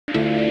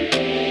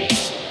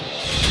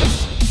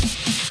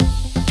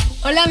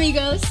Hola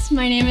amigos,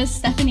 my name is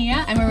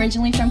Estefania. I'm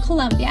originally from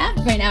Colombia.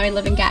 Right now I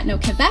live in Gatineau,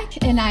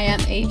 Quebec, and I am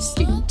a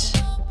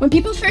student. When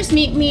people first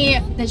meet me,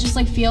 they just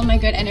like feel my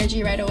good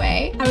energy right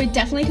away. I would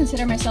definitely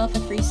consider myself a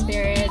free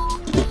spirit.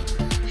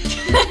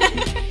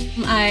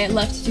 I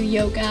love to do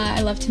yoga,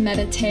 I love to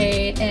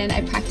meditate, and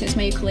I practice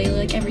my ukulele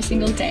like every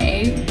single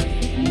day.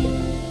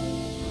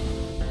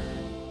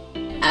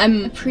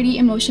 I'm a pretty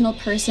emotional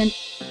person.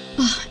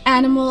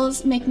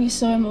 Animals make me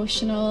so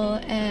emotional,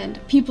 and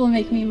people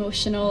make me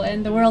emotional,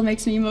 and the world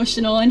makes me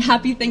emotional, and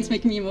happy things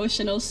make me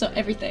emotional, so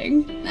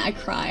everything. I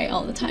cry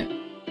all the time.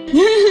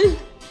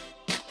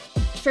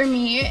 For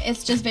me,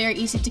 it's just very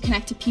easy to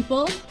connect to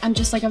people. I'm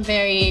just like a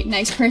very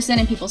nice person,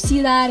 and people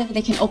see that, and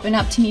they can open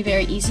up to me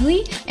very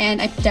easily,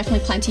 and I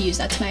definitely plan to use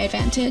that to my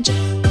advantage.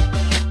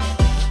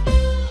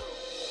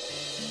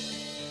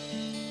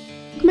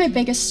 My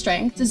biggest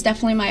strength is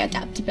definitely my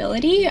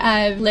adaptability.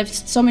 I've lived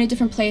so many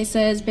different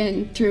places,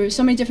 been through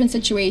so many different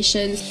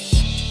situations.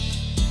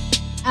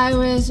 I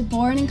was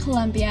born in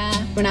Colombia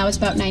when I was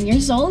about 9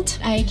 years old.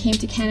 I came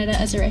to Canada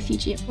as a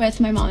refugee with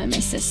my mom and my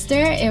sister.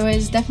 It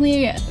was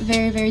definitely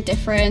very, very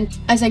different.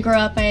 As I grew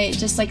up, I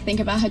just like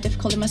think about how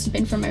difficult it must have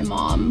been for my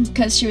mom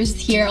because she was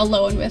here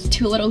alone with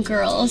two little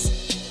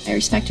girls. I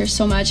respect her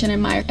so much and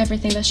admire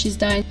everything that she's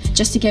done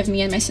just to give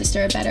me and my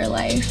sister a better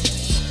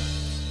life.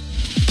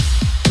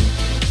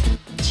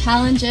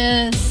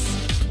 Challenges.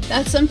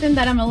 That's something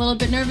that I'm a little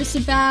bit nervous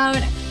about.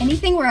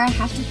 Anything where I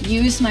have to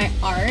use my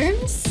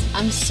arms,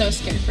 I'm so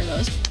scared for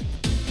those.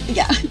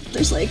 Yeah,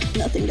 there's like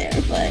nothing there,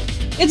 but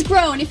it's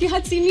grown. If you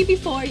had seen me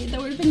before,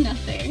 there would have been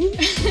nothing.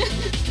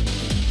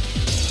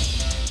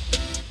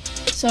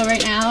 So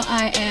right now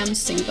I am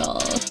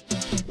single,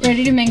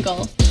 ready to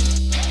mingle.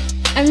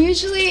 I'm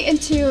usually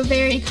into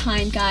very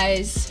kind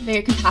guys,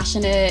 very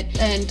compassionate,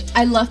 and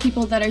I love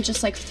people that are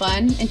just like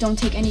fun and don't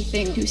take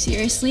anything too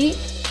seriously.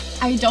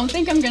 I don't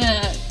think I'm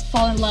gonna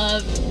fall in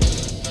love,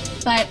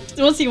 but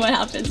we'll see what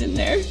happens in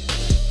there.